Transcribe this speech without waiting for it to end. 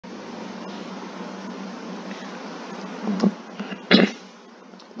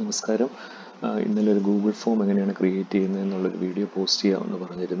നമസ്കാരം. ഇന്നലെ ഒരു ഗൂഗിൾ ഫോം എങ്ങനെയാണ് ക്രിയേറ്റ് ചെയ്യുന്നത് എന്നുള്ളൊരു വീഡിയോ പോസ്റ്റ് ചെയ്യാമെന്ന്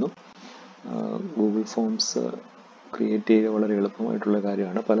പറഞ്ഞിരുന്നു. ഗൂഗിൾ ഫോംസ് ക്രിയേറ്റ് ചെയ്യുക വളരെ എളുപ്പമായിട്ടുള്ള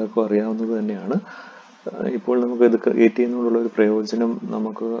കാര്യമാണ്, പലർക്കും അറിയാവുന്നത് തന്നെയാണ്. ഇപ്പോൾ നമുക്ക് ഇത് ക്രിയേറ്റ് ചെയ്യുന്നതിനുള്ളൊരു പ്രയോജനം,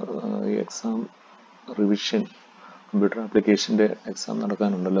 നമുക്ക് എക്സാം റിവിഷൻ, കമ്പ്യൂട്ടർ ആപ്ലിക്കേഷൻ്റെ എക്സാം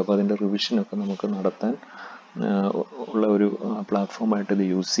നടക്കാനുണ്ടല്ലോ, അപ്പോൾ അതിൻ്റെ റിവിഷനൊക്കെ നമുക്ക് നടത്താൻ ഉള്ള ഒരു പ്ലാറ്റ്ഫോമായിട്ട് ഇത്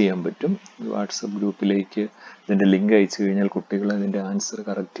യൂസ് ചെയ്യാൻ പറ്റും. വാട്സപ്പ് ഗ്രൂപ്പിലേക്ക് ഇതിൻ്റെ ലിങ്ക് അയച്ചു കഴിഞ്ഞാൽ കുട്ടികൾ അതിൻ്റെ ആൻസർ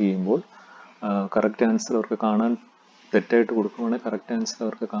കറക്റ്റ് ചെയ്യുമ്പോൾ കറക്റ്റ് ആൻസർ അവർക്ക് കാണാൻ, തെറ്റായിട്ട് കൊടുക്കുവാണെങ്കിൽ കറക്റ്റ് ആൻസർ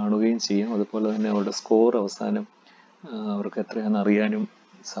അവർക്ക് കാണുകയും ചെയ്യും. അതുപോലെ തന്നെ അവരുടെ സ്കോർ അവസാനം അവർക്ക് എത്രയാണെന്ന് അറിയാനും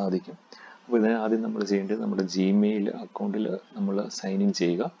സാധിക്കും. അപ്പോൾ ഇതിന് ആദ്യം നമ്മൾ ചെയ്യേണ്ടത്, നമ്മുടെ ജിമെയിൽ അക്കൗണ്ടിൽ നമ്മൾ സൈൻ ഇൻ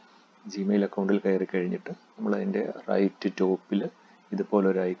ചെയ്യുക. ജിമെയിൽ അക്കൗണ്ടിൽ കയറി കഴിഞ്ഞിട്ട് നമ്മൾ അതിൻ്റെ റൈറ്റ് ടോപ്പിൽ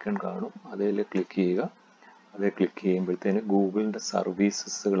ഇതുപോലൊരു ഐക്കൺ കാണും, അതിൽ ക്ലിക്ക് ചെയ്യുക. അതേ ക്ലിക്ക് ചെയ്യുമ്പോഴത്തേന് ഗൂഗിളിൻ്റെ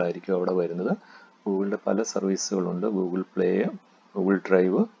സർവീസസുകളായിരിക്കും അവിടെ വരുന്നത്. ഗൂഗിളിൻ്റെ പല സർവീസുകളുണ്ട്, ഗൂഗിൾ പ്ലേ, ഗൂഗിൾ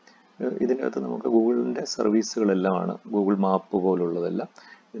ഡ്രൈവ്. ഇതിൻ്റെ അകത്ത് നമുക്ക് ഗൂഗിളിൻ്റെ സർവീസുകളെല്ലാമാണ്, ഗൂഗിൾ മാപ്പ് പോലുള്ളതെല്ലാം.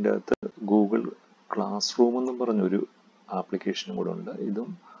 ഇതിൻ്റെ അകത്ത് ഗൂഗിൾ ക്ലാസ് റൂം എന്നും പറഞ്ഞൊരു ആപ്ലിക്കേഷനും കൂടെ ഉണ്ട്. ഇതും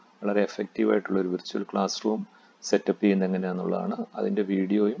വളരെ എഫക്റ്റീവായിട്ടുള്ളൊരു വിർച്വൽ ക്ലാസ് റൂം സെറ്റപ്പ് ചെയ്യുന്നത് എങ്ങനെയാണെന്നുള്ളതാണ്. അതിൻ്റെ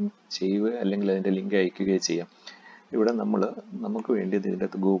വീഡിയോയും ചെയ്യുക, അല്ലെങ്കിൽ അതിൻ്റെ ലിങ്ക് അയക്കുകയോ ചെയ്യാം. ഇവിടെ നമുക്ക് വേണ്ടിയത് ഇതിൻ്റെ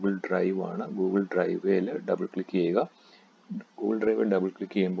അകത്ത് ഗൂഗിൾ ഡ്രൈവ് ആണ്. ഗൂഗിൾ ഡ്രൈവിൽ ഡബിൾ ക്ലിക്ക് ചെയ്യുക. ഗൂഗിൾ ഡ്രൈവിൽ ഡബിൾ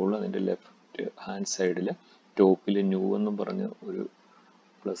ക്ലിക്ക് ചെയ്യുമ്പോൾ അതിൻ്റെ ലെഫ്റ്റ് ഹാൻഡ് സൈഡിൽ ടോപ്പിൽ ന്യൂ എന്നും പറഞ്ഞ് ഒരു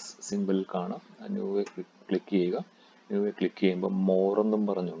പ്ലസ് സിമ്പിൾ കാണാം. ആ ന്യൂവിൽ ക്ലിക്ക് ചെയ്യുക. ന്യൂവിൽ ക്ലിക്ക് ചെയ്യുമ്പോൾ മോർ എന്നും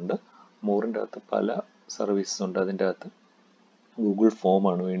പറഞ്ഞുണ്ട്. മോറിൻ്റെ അകത്ത് പല സർവീസസ് ഉണ്ട്. അതിൻ്റെ അകത്ത് ഗൂഗിൾ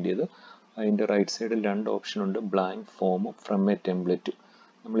ഫോമാണ് വേണ്ടിയത്. അതിൻ്റെ റൈറ്റ് സൈഡിൽ 2 ഓപ്ഷൻ ഉണ്ട്, ബ്ലാങ്ക് ഫോമും ഫ്രം എ ടെംപ്ലേറ്റും.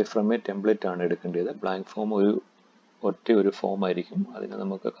 നമ്മൾ ഈ ഫ്രം എ ടെംപ്ലേറ്റ് ആണ് എടുക്കേണ്ടത്. ബ്ലാങ്ക് ഫോം ഒരു ഫോം ആയിരിക്കും, അതിനെ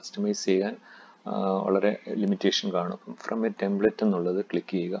നമുക്ക് കസ്റ്റമൈസ് ചെയ്യാൻ വളരെ ലിമിറ്റേഷൻ കാണും. ഫ്രം എ ടെംപ്ലേറ്റ് എന്നുള്ളത്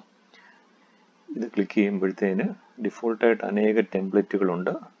ക്ലിക്ക് ചെയ്യുക. ഇത് ക്ലിക്ക് ചെയ്യുമ്പോഴത്തേന് ഡിഫോൾട്ടായിട്ട് അനേക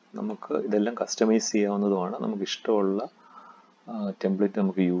ടെംപ്ലേറ്റുകളുണ്ട്. നമുക്ക് ഇതെല്ലാം കസ്റ്റമൈസ് ചെയ്യാവുന്നതുമാണ്. നമുക്ക് ഇഷ്ടമുള്ള ടെംപ്ലേറ്റ്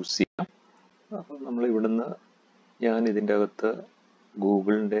നമുക്ക് യൂസ് ചെയ്യാം. അപ്പോൾ നമ്മൾ ഇവിടുന്ന്, ഞാൻ ഇതിൻ്റെ അകത്ത്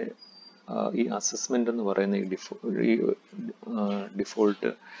ഗൂഗിളിൻ്റെ ഈ അസസ്മെൻ്റ് എന്ന് പറയുന്ന ഈ ഡിഫോൾട്ട്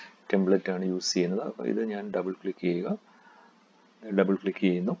ടെംപ്ലേറ്റ് ആണ് യൂസ് ചെയ്യുന്നത്. അപ്പോൾ ഇത് ഞാൻ ഡബിൾ ക്ലിക്ക്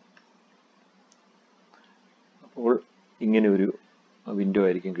ചെയ്യുന്നു. അപ്പോൾ ഇങ്ങനെ ഒരു വിൻഡോ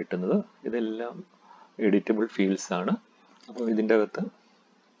ആയിരിക്കും കിട്ടുന്നത്. ഇതെല്ലാം എഡിറ്റബിൾ ഫീൽഡ്സ് ആണ്. അപ്പോൾ ഇതിൻ്റെ അകത്ത്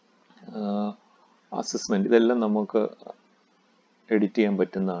അസസ്മെൻ്റ്, ഇതെല്ലാം നമുക്ക് എഡിറ്റ് ചെയ്യാൻ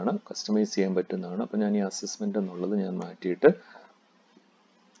പറ്റുന്നതാണ്, കസ്റ്റമൈസ് ചെയ്യാൻ പറ്റുന്നതാണ്. അപ്പോൾ ഞാൻ ഈ അസസ്മെൻ്റ് എന്നുള്ളത് ഞാൻ മാറ്റിയിട്ട്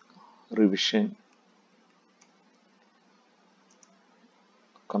റിവിഷൻ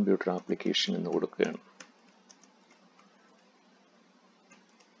കമ്പ്യൂട്ടർ ആപ്ലിക്കേഷൻ എന്ന് കൊടുക്കുകയാണ്.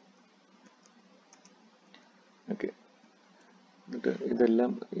 ഓക്കെ, എന്നിട്ട്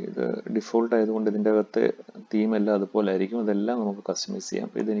ഇതെല്ലാം ഇത് ഡിഫോൾട്ട് ആയതുകൊണ്ട് ഇതിൻ്റെ അകത്തെ തീമെല്ലാം അതുപോലെ ആയിരിക്കും. ഇതെല്ലാം നമുക്ക് കസ്റ്റമൈസ് ചെയ്യാം.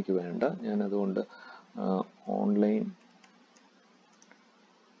 അപ്പോൾ ഇതെനിക്ക് വേണ്ട, ഞാൻ അതുകൊണ്ട് online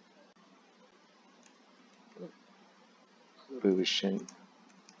revision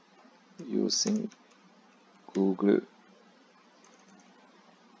using Google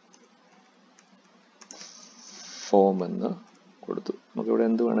form എന്ന് കൊടുത്തു. നമുക്കിവിടെ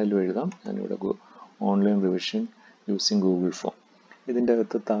എന്ത് വേണമെങ്കിലും എഴുതാം. ഞാനിവിടെ online revision using Google form. ഇതിൻ്റെ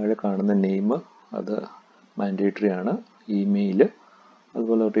അകത്ത് താഴെ കാണുന്ന നെയിം, അത് മാൻഡേറ്ററി ആണ്. ഇമെയിൽ,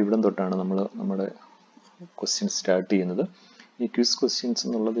 അതുപോലെ ഇവിടെ തൊട്ടാണ് നമ്മുടെ ക്വസ്റ്റ്യൻ സ്റ്റാർട്ട് ചെയ്യുന്നത്. ഈ ക്വിസ് ക്വസ്റ്റ്യൻസ്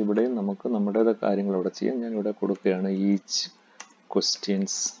എന്നുള്ളത് ഇവിടെയും നമുക്ക് നമ്മുടേത് കാര്യങ്ങൾ അവിടെ ചെയ്യാം. ഞാനിവിടെ കൊടുക്കുകയാണ് ഈച്ച്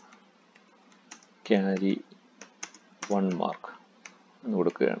ക്വസ്റ്റ്യൻസ് ക്യാരി 1 മാർക്ക് എന്ന്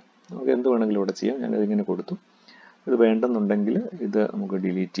കൊടുക്കുകയാണ്. നമുക്ക് എന്ത് വേണമെങ്കിലും ഇവിടെ ചെയ്യാം. ഞാനിതിങ്ങനെ കൊടുത്തു. ഇത് വേണ്ടെന്നുണ്ടെങ്കിൽ ഇത് നമുക്ക്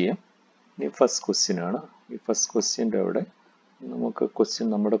ഡിലീറ്റ് ചെയ്യാം. ഇനി ഫസ്റ്റ് ക്വസ്റ്റ്യൻ ആണ്. ഈ ഫസ്റ്റ് ക്വസ്റ്റ്യൻ്റെ അവിടെ നമുക്ക്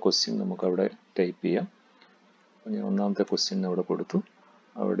നമ്മുടെ ക്വസ്റ്റ്യൻ നമുക്കവിടെ ടൈപ്പ് ചെയ്യാം. ഞാൻ ഒന്നാമത്തെ ക്വസ്റ്റ്യൻ അവിടെ കൊടുത്തു.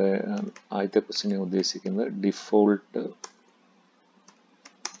 അവിടെ ആദ്യത്തെ ക്വസ്റ്റ്യനെ ഉദ്ദേശിക്കുന്നത് default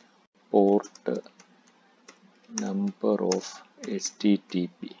port number of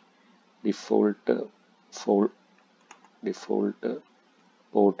HTTP, default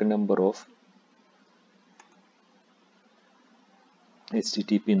port number of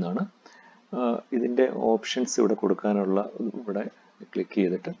HTTP എന്നാണ്. ഇതിൻ്റെ ഓപ്ഷൻസ് ഇവിടെ കൊടുക്കാനുള്ള, ഇവിടെ ക്ലിക്ക്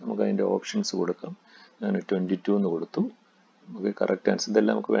ചെയ്തിട്ട് നമുക്ക് അതിൻ്റെ ഓപ്ഷൻസ് കൊടുക്കാം. ഞാൻ 22 എന്ന് കൊടുത്തു. നമുക്ക് കറക്റ്റ് ആൻസർ,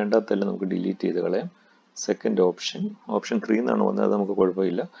 ഇതെല്ലാം നമുക്ക് വേണ്ടാത്തതെല്ലാം നമുക്ക് ഡിലീറ്റ് ചെയ്ത് കളയാം. സെക്കൻഡ് ഓപ്ഷൻ 3 എന്നാണ് വന്നത്, അത് നമുക്ക്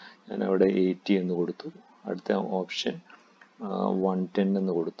കുഴപ്പമില്ല. ഞാൻ അവിടെ 80 എന്ന് കൊടുത്തു. അടുത്ത ഓപ്ഷൻ 110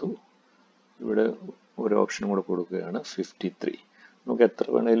 എന്ന് കൊടുത്തു. ഇവിടെ ഒരു ഓപ്ഷൻ കൂടെ കൊടുക്കുകയാണ് 53. നമുക്ക് എത്ര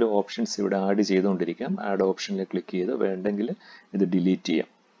വേണമെങ്കിലും ഓപ്ഷൻസ് ഇവിടെ ആഡ് ചെയ്തുകൊണ്ടിരിക്കാം. ആഡ് ഓപ്ഷനിൽ ക്ലിക്ക് ചെയ്ത് വേണ്ടെങ്കിൽ ഇത് ഡിലീറ്റ് ചെയ്യാം.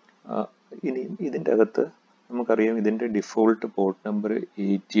 ഇനി ഇതിൻ്റെ അകത്ത് നമുക്കറിയാം ഇതിൻ്റെ ഡിഫോൾട്ട് പോർട്ട് നമ്പർ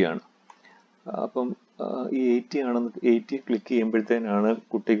 80 ആണ്. അപ്പം ഈ 80 ആണെന്ന് 80 ക്ലിക്ക് ചെയ്യുമ്പോഴത്തേനാണ്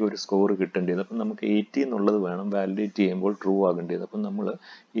കുട്ടിക്ക് ഒരു സ്കോർ കിട്ടേണ്ടത്. അപ്പം നമുക്ക് 80 എന്നുള്ളത് വേണം വാലിഡേറ്റ് ചെയ്യുമ്പോൾ ട്രൂ ആകേണ്ടത്. അപ്പം നമ്മൾ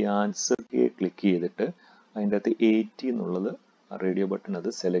ഈ ആൻസർ കീ ക്ലിക്ക് ചെയ്തിട്ട് അതിൻ്റെ അകത്ത് 80 എന്നുള്ളത് റേഡിയോ ബട്ടൺ അത്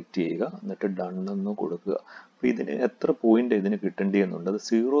സെലക്ട് ചെയ്യുക, എന്നിട്ട് ഡൺ എന്ന് കൊടുക്കുക. അപ്പോൾ ഇതിന് എത്ര പോയിന്റ് ഇതിന് കിട്ടേണ്ടതെന്നുണ്ട്. അത്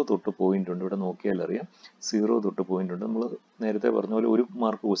 0 തൊട്ട് പോയിന്റ് ഉണ്ട്, ഇവിടെ നോക്കിയാൽ അറിയാം 0 തൊട്ട് പോയിന്റ് ഉണ്ട്. നമ്മൾ നേരത്തെ പറഞ്ഞ പോലെ 1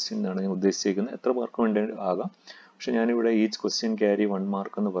 മാർക്ക് ക്വസ്റ്റ്യൻ എന്നാണ് ഞാൻ ഉദ്ദേശിച്ചിരിക്കുന്നത്. എത്ര മാർക്ക് വേണ്ടി ആകാം, പക്ഷെ ഞാനിവിടെ ഈച്ച് ക്വസ്റ്റ്യൻ ക്യാരി 1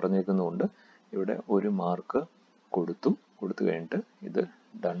 മാർക്ക് എന്ന് പറഞ്ഞേക്കുന്നതുകൊണ്ട് ഇവിടെ 1 മാർക്ക് കൊടുത്തു കഴിഞ്ഞിട്ട് ഇത്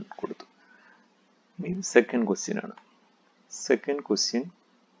ഡൺ കൊടുത്തു. ഇനി സെക്കൻഡ് ക്വസ്റ്റ്യൻ ആണ്. സെക്കൻഡ് ക്വസ്റ്റ്യൻ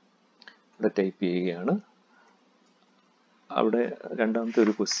ഇവിടെ ടൈപ്പ് ചെയ്യുകയാണ്. അവിടെ രണ്ടാമത്തെ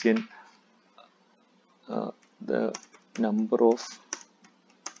ഒരു question the number of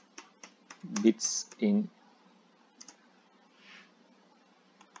bits in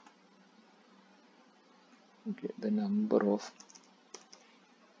the number of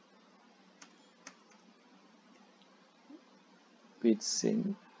bits in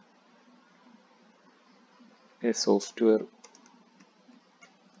a software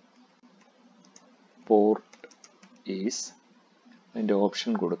port is, അതിൻ്റെ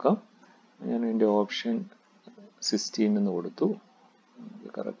ഓപ്ഷൻ കൊടുക്കാം. ഞാൻ അതിൻ്റെ ഓപ്ഷൻ 16 എന്ന് കൊടുത്തു.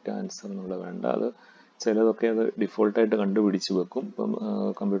 കറക്റ്റ് ആൻസർ എന്നുള്ള വേണ്ട, അത് ചിലതൊക്കെ അത് ഡിഫോൾട്ടായിട്ട് കണ്ടുപിടിച്ച് വെക്കും. ഇപ്പം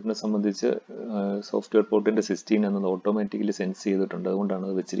കമ്പ്യൂട്ടറിനെ സംബന്ധിച്ച് സോഫ്റ്റ്വെയർ പോർട്ടിൻ്റെ 16 എന്നത് ഓട്ടോമാറ്റിക്കലി സെൻസ് ചെയ്തിട്ടുണ്ട്, അതുകൊണ്ടാണ്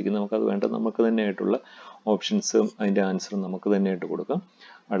അത് വെച്ചിരിക്കുന്നത്. നമുക്കത് വേണ്ട, നമുക്ക് തന്നെയായിട്ടുള്ള ഓപ്ഷൻസും അതിൻ്റെ ആൻസറും നമുക്ക് തന്നെയായിട്ട് കൊടുക്കാം.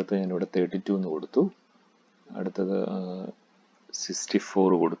 അടുത്ത ഞാനിവിടെ 32 എന്ന് കൊടുത്തു. അടുത്തത്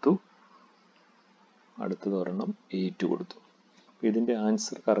 64 കൊടുത്തു. അടുത്തത് ഒരെണ്ണം 8 കൊടുത്തു. അപ്പോൾ ഇതിൻ്റെ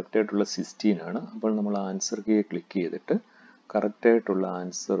ആൻസർ കറക്റ്റായിട്ടുള്ള 16 ആണ്. അപ്പോൾ നമ്മൾ ആൻസർ കീയെ ക്ലിക്ക് ചെയ്തിട്ട് കറക്റ്റായിട്ടുള്ള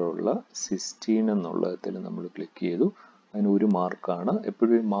ആൻസറുള്ള 16 എന്നുള്ളതിൽ നമ്മൾ ക്ലിക്ക് ചെയ്തു. അതിന് 1 മാർക്കാണ്.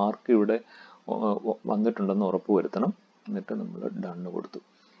 എപ്പോഴും ഈ മാർക്ക് ഇവിടെ വന്നിട്ടുണ്ടെന്ന് ഉറപ്പ് വരുത്തണം. എന്നിട്ട് നമ്മൾ ഡണ്ണ് കൊടുത്തു.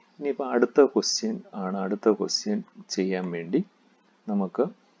 ഇനിയിപ്പോൾ അടുത്ത ക്വസ്റ്റ്യൻ ആണ്. അടുത്ത ക്വസ്റ്റ്യൻ ചെയ്യാൻ വേണ്ടി നമുക്ക്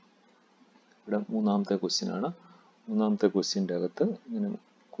ഇവിടെ മൂന്നാമത്തെ ക്വസ്റ്റ്യൻ ആണ്. മൂന്നാമത്തെ ക്വസ്റ്റ്യൻ്റെ അകത്ത് ഇങ്ങനെ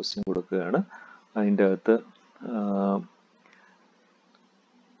ക്വസ്റ്റ്യൻ കൊടുക്കുകയാണ്. അതിൻ്റെ അകത്ത്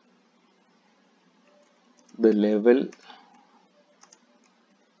the level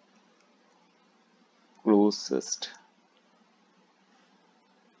closest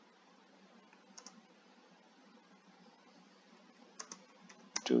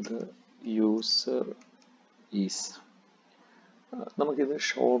to the user is, നമുക്കിത്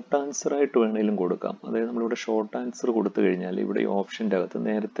ഷോർട്ട് ആൻസർ ആയിട്ട് വേണമെങ്കിലും കൊടുക്കാം. അതായത് നമ്മളിവിടെ ഷോർട്ട് ആൻസർ കൊടുത്തു കഴിഞ്ഞാൽ ഇവിടെ ഈ ഓപ്ഷൻ്റെ അകത്ത്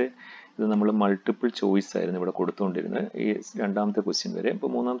നേരത്തെ ഇത് നമ്മൾ മൾട്ടിപ്പിൾ ചോയ്സ് ആയിരുന്നു ഇവിടെ കൊടുത്തുകൊണ്ടിരുന്നത് ഈ രണ്ടാമത്തെ ക്വസ്റ്റ്യൻ വരെ.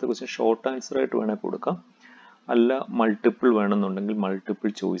 ഇപ്പോൾ മൂന്നാമത്തെ ക്വസ്റ്റ്യൻ ഷോർട്ട് ആൻസർ ആയിട്ട് വേണമെങ്കിൽ കൊടുക്കാം, അല്ല മൾട്ടിപ്പിൾ വേണമെന്നുണ്ടെങ്കിൽ മൾട്ടിപ്പിൾ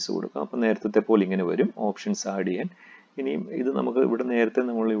ചോയ്സ് കൊടുക്കാം. അപ്പോൾ നേരത്തെ പോലെ ഇങ്ങനെ വരും ഓപ്ഷൻസ് ആഡ് ചെയ്യാൻ. ഇനിയും ഇത് നമുക്ക് ഇവിടെ നേരത്തെ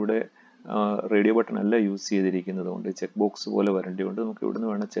നമ്മളിവിടെ റേഡിയോ ബട്ടൺ അല്ല യൂസ് ചെയ്തിരിക്കുന്നത് കൊണ്ട് ചെക്ക് ബോക്സ് പോലെ വരേണ്ടതുകൊണ്ട് നമുക്ക് ഇവിടുന്ന്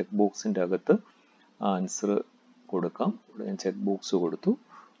വേണം ചെക്ക് ബോക്സിൻ്റെ അകത്ത് ആൻസർ കൊടുക്കാം. ഇവിടെ ഞാൻ ചെക്ക് ബോക്സ് കൊടുത്തു.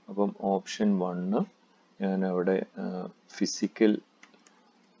 അപ്പം ഓപ്ഷൻ 1 ഞാൻ അവിടെ ഫിസിക്കൽ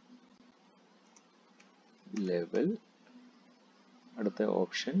ലെവൽ, അടുത്ത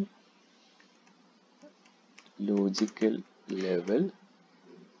ഓപ്ഷൻ ലോജിക്കൽ ലെവൽ,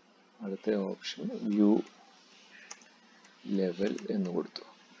 അടുത്ത ഓപ്ഷൻ വ്യൂ ലെവൽ എന്ന് കൊടുത്തു.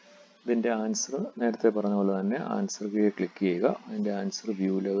 ഇതിൻ്റെ ആൻസർ നേരത്തെ പറഞ്ഞ പോലെ തന്നെ ആൻസർ കീയെ ക്ലിക്ക് ചെയ്യുക. അതിൻ്റെ ആൻസർ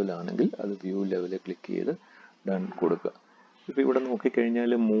വ്യൂ ലെവൽ ആണെങ്കിൽ അത് വ്യൂ ലെവലിൽ ക്ലിക്ക് ചെയ്ത് ഡൺ കൊടുക്കുക. ഇപ്പോൾ ഇവിടെ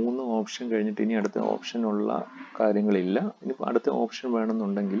നോക്കിക്കഴിഞ്ഞാൽ 3 ഓപ്ഷൻ കഴിഞ്ഞിട്ട് ഇനി അടുത്ത ഓപ്ഷനുള്ള കാര്യങ്ങളില്ല. ഇനിയിപ്പോൾ അടുത്ത ഓപ്ഷൻ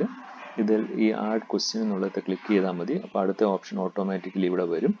വേണമെന്നുണ്ടെങ്കിൽ ഇതിൽ ഈ ആഡ് ക്വസ്റ്റ്യൻ എന്നുള്ളത് ക്ലിക്ക് ചെയ്താൽ മതി. അപ്പോൾ അടുത്ത ഓപ്ഷൻ ഓട്ടോമാറ്റിക്കലി ഇവിടെ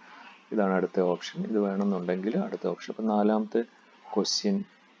വരും. ഇതാണ് അടുത്ത ഓപ്ഷൻ. ഇത് വേണമെന്നുണ്ടെങ്കിൽ അടുത്ത ഓപ്ഷൻ. അപ്പോൾ നാലാമത്തെ ക്വസ്റ്റ്യൻ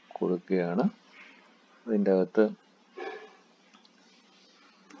കൊടുക്കുകയാണ്. അതിൻ്റെ അകത്ത്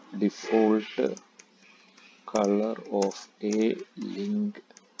default colour of A link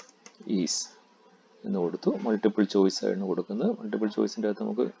is എന്ന് കൊടുത്തു. മൾട്ടിപ്പിൾ ചോയ്സ് ആയിരുന്നു കൊടുക്കുന്നത്. മൾട്ടിപ്പിൾ ചോയ്സിൻ്റെ അകത്ത്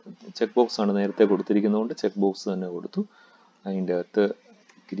നമുക്ക് ചെക്ക് ബോക്സ് ആണ് നേരത്തെ കൊടുത്തിരിക്കുന്നതുകൊണ്ട് ചെക്ക് ബോക്സ് തന്നെ കൊടുത്തു. അതിൻ്റെ അകത്ത്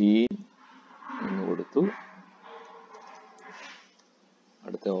ഗ്രീൻ എന്ന് കൊടുത്തു.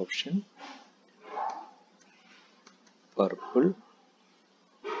 അടുത്ത ഓപ്ഷൻ പർപ്പിൾ,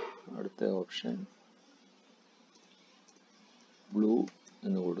 അടുത്ത ഓപ്ഷൻ ബ്ലൂ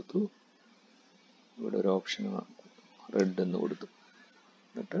എന്ന് കൊടുത്തു. ഇവിടെ ഒരു ഓപ്ഷൻ റെഡ് എന്ന് കൊടുത്തു.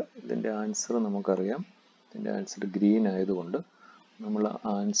 എന്നിട്ട് ഇതിൻ്റെ ആൻസർ നമുക്കറിയാം. ഇതിൻ്റെ ആൻസർ ഗ്രീൻ ആയതുകൊണ്ട് നമ്മൾ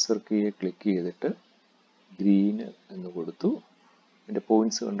ആൻസർ കീയെ ക്ലിക്ക് ചെയ്തിട്ട് ഗ്രീൻ എന്ന് കൊടുത്തു. ഇതിൻ്റെ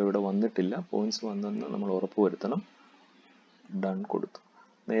പോയിന്റ്സ് കണ്ട് ഇവിടെ വന്നിട്ടില്ല. പോയിന്റ്സ് വന്നെന്ന് നമ്മൾ ഉറപ്പ് വരുത്തണം. ഡൺ കൊടുത്തു.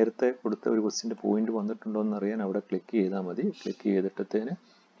 നേരത്തെ കൊടുത്ത ഒരു ക്വസ്റ്റ്യൻ്റെ പോയിന്റ് വന്നിട്ടുണ്ടോ എന്നറിയാൻ അവിടെ ക്ലിക്ക് ചെയ്താൽ മതി. ക്ലിക്ക് ചെയ്തിട്ടത്തേന്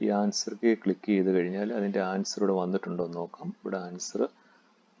ഈ ആൻസർ കീ ക്ലിക്ക് ചെയ്ത് കഴിഞ്ഞാൽ അതിൻ്റെ ആൻസർ ഇവിടെ വന്നിട്ടുണ്ടോ എന്ന് നോക്കാം. ഇവിടെ ആൻസർ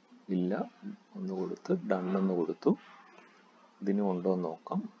ഇല്ല. ഒന്ന് കൊടുത്ത് ഡൺ എന്ന് കൊടുത്തു. ഇതിനും ഉണ്ടോ എന്ന്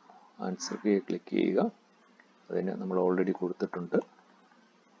നോക്കാം. ആൻസർ കീ ക്ലിക്ക് ചെയ്യുക. അതിന് നമ്മൾ ഓൾറെഡി കൊടുത്തിട്ടുണ്ട്.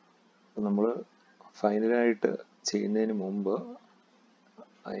 അപ്പോൾ നമ്മൾ ഫൈനലായിട്ട് ചെയ്യുന്നതിന് മുമ്പ്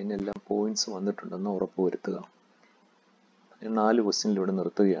അതിനെല്ലാം പോയിന്റ്സ് വന്നിട്ടുണ്ടെന്ന് ഉറപ്പ് വരുത്തുക. 4 ക്വസ്റ്റ്യനിൽ ഇവിടെ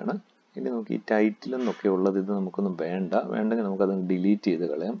നിർത്തുകയാണ്. ഇനി നമുക്ക് ഈ ടൈറ്റിൽ എന്നൊക്കെ ഉള്ളത് ഇത് നമുക്കൊന്നും വേണ്ടെങ്കിൽ നമുക്കത് ഡിലീറ്റ് ചെയ്ത്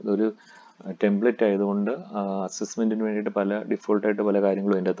കളയാം. ഇതൊരു ടെംപ്ലേറ്റ് ആയതുകൊണ്ട് അസസ്മെൻറ്റിന് വേണ്ടിയിട്ട് ഡിഫോൾട്ടായിട്ട് പല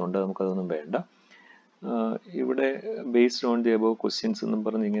കാര്യങ്ങളും അതിൻ്റെ അകത്തുണ്ട്. നമുക്കതൊന്നും വേണ്ട. ഇവിടെ based on the above questions എന്നും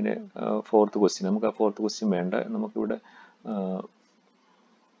പറഞ്ഞ് ഇങ്ങനെ 4th ക്വസ്റ്റ്യൻ, നമുക്ക് ആ 4th ക്വസ്റ്റ്യൻ വേണ്ട. നമുക്കിവിടെ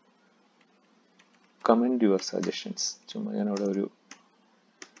കമൻറ്റ് യുവർ സജഷൻസ്, ചുമ്മാ ഞാനവിടെ ഒരു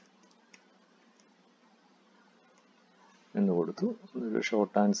എന്ന് കൊടുത്തു. ഒരു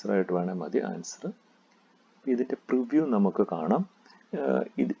ഷോർട്ട് ആൻസർ ആയിട്ട് വേണേൽ മതി ആൻസർ. ഇതിൻ്റെ പ്രിവ്യൂ നമുക്ക് കാണാം.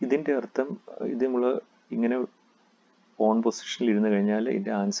 ഇതിൻ്റെ അർത്ഥം ഇത് നമ്മൾ ഇങ്ങനെ ഓൺ പൊസിഷനിൽ ഇരുന്ന് കഴിഞ്ഞാൽ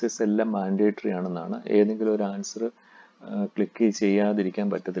ഇതിൻ്റെ ആൻസേഴ്സ് എല്ലാം മാൻഡേറ്ററി ആണെന്നാണ്. ഏതെങ്കിലും ഒരു ആൻസർ ക്ലിക്ക് ചെയ്യാതിരിക്കാൻ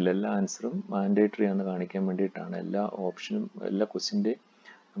പറ്റത്തില്ല. എല്ലാ ആൻസറും മാൻഡേറ്ററി ആണെന്ന് കാണിക്കാൻ വേണ്ടിയിട്ടാണ്. എല്ലാ ഓപ്ഷനും എല്ലാ ക്വസ്റ്റ്യൻ്റെയും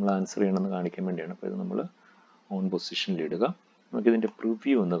നമ്മൾ ആൻസർ ചെയ്യണമെന്ന് കാണിക്കാൻ വേണ്ടിയാണ്. അപ്പോൾ ഇത് നമ്മൾ ഓൺ പൊസിഷനിൽ ഇടുക. നമുക്കിതിൻ്റെ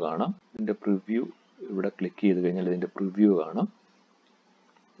പ്രിവ്യൂ ഒന്ന് കാണാം. ഇതിൻ്റെ പ്രിവ്യൂ ഇവിടെ ക്ലിക്ക് ചെയ്ത് കഴിഞ്ഞാൽ ഇതിൻ്റെ പ്രിവ്യൂ കാണാം.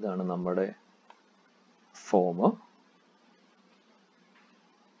 ഇതാണ് നമ്മുടെ ഫോം.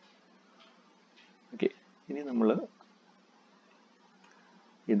 ഓക്കെ, ഇനി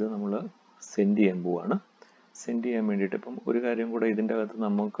ഇത് നമ്മൾ സെൻഡ് ചെയ്യാൻ പോവാണ്. സെൻഡ് ചെയ്യാൻ വേണ്ടിയിട്ട് ഇപ്പം ഒരു കാര്യം കൂടെ ഇതിൻ്റെ അകത്ത്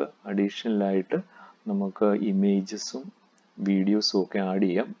നമുക്ക് അഡീഷണലായിട്ട് നമുക്ക് ഇമേജസും വീഡിയോസും ഒക്കെ ആഡ്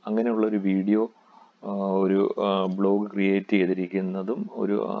ചെയ്യാം. അങ്ങനെയുള്ളൊരു വീഡിയോ ഒരു ബ്ലോഗ് ക്രിയേറ്റ് ചെയ്തിരിക്കുന്നതും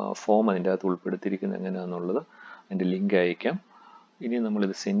ഒരു ഫോം അതിൻ്റെ അകത്ത് ഉൾപ്പെടുത്തിയിരിക്കുന്നത് എങ്ങനെയാണെന്നുള്ളത് അതിൻ്റെ ലിങ്ക് അയക്കാം. ഇനി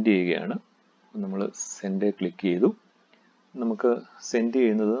നമ്മളിത് സെൻഡ് ചെയ്യുകയാണ്. നമ്മൾ സെൻഡ് ക്ലിക്ക് ചെയ്തു. നമുക്ക് സെൻഡ്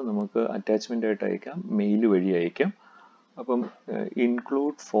ചെയ്യുന്നത് നമുക്ക് അറ്റാച്ച്മെൻ്റ് ആയിട്ട് അയക്കാം, മെയിൽ വഴി അയക്കാം. അപ്പം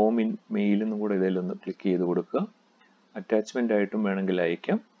ഇൻക്ലൂഡ് ഫോം ഇൻ മെയിൽ എന്നും കൂടെ ഇതിലൊന്ന് ക്ലിക്ക് ചെയ്ത് കൊടുക്കുക. അറ്റാച്ച്മെൻ്റ് ആയിട്ടും വേണമെങ്കിൽ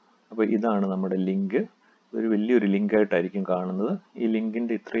അയക്കാം. അപ്പോൾ ഇതാണ് നമ്മുടെ ലിങ്ക്. ഇതൊരു വലിയൊരു ലിങ്കായിട്ടായിരിക്കും കാണുന്നത്. ഈ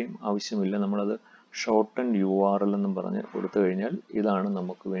ലിങ്കിൻ്റെ ഇത്രയും ആവശ്യമില്ല. നമ്മളത് ഷോർട്ടൺ URL എന്നും പറഞ്ഞ് കൊടുത്തു കഴിഞ്ഞാൽ ഇതാണ്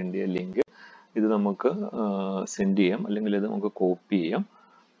നമുക്ക് വേണ്ടിയ ലിങ്ക്. ഇത് നമുക്ക് സെൻഡ് ചെയ്യാം, അല്ലെങ്കിൽ ഇത് നമുക്ക് കോപ്പി ചെയ്യാം.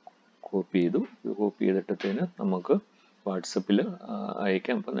 കോപ്പി ചെയ്തു. ഇത് കോപ്പി ചെയ്തിട്ടത്തേന് നമുക്ക് വാട്സപ്പിൽ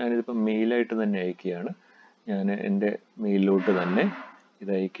അയക്കാം. അപ്പം ഞാനിതിപ്പോൾ മെയിലായിട്ട് തന്നെ അയക്കുകയാണ്. ഞാൻ എൻ്റെ മെയിലിലോട്ട് തന്നെ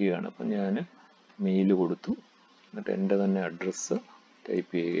ഇത് അയക്കുകയാണ്. അപ്പം ഞാൻ മെയിൽ കൊടുത്തു. എന്നിട്ട് എൻ്റെ തന്നെ അഡ്രസ്സ്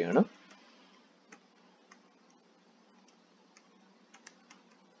ടൈപ്പ് ചെയ്യുകയാണ്.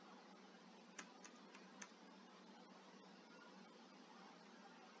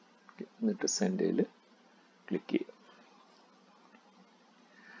 എന്നിട്ട് സെൻഡിൽ ക്ലിക്ക് ചെയ്യുക.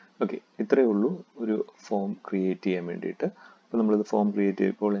 ഓക്കെ, ഇത്രയേ ഉള്ളൂ ഒരു ഫോം ക്രിയേറ്റ് ചെയ്യാൻ വേണ്ടിയിട്ട്. അപ്പോൾ നമ്മളിത് ഫോം ക്രിയേറ്റ്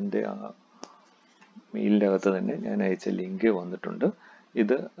ചെയ്തപ്പോൾ എൻ്റെ മെയിലിൻ്റെ അകത്ത് തന്നെ ഞാൻ അയച്ച ലിങ്ക് വന്നിട്ടുണ്ട്.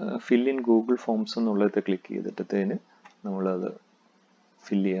 ഇത് ഫിൽ ഇൻ ഗൂഗിൾ ഫോംസ് എന്നുള്ളത് ക്ലിക്ക് ചെയ്തിട്ടത്തേന് നമ്മളത്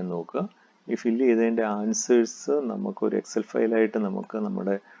ഫില്ല് ചെയ്യാൻ നോക്കുക. ഈ ഫില്ല് ചെയ്തതിൻ്റെ ആൻസേഴ്സ് നമുക്കൊരു എക്സൽ ഫയലായിട്ട് നമുക്ക്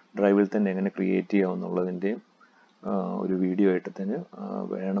നമ്മുടെ ഡ്രൈവിൽ തന്നെ എങ്ങനെ ക്രിയേറ്റ് ചെയ്യാമെന്നുള്ളതിൻ്റെയും ഒരു വീഡിയോ ആയിട്ട് തന്നെ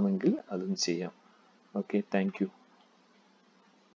വേണമെങ്കിൽ അതും ചെയ്യാം. Okay, thank you.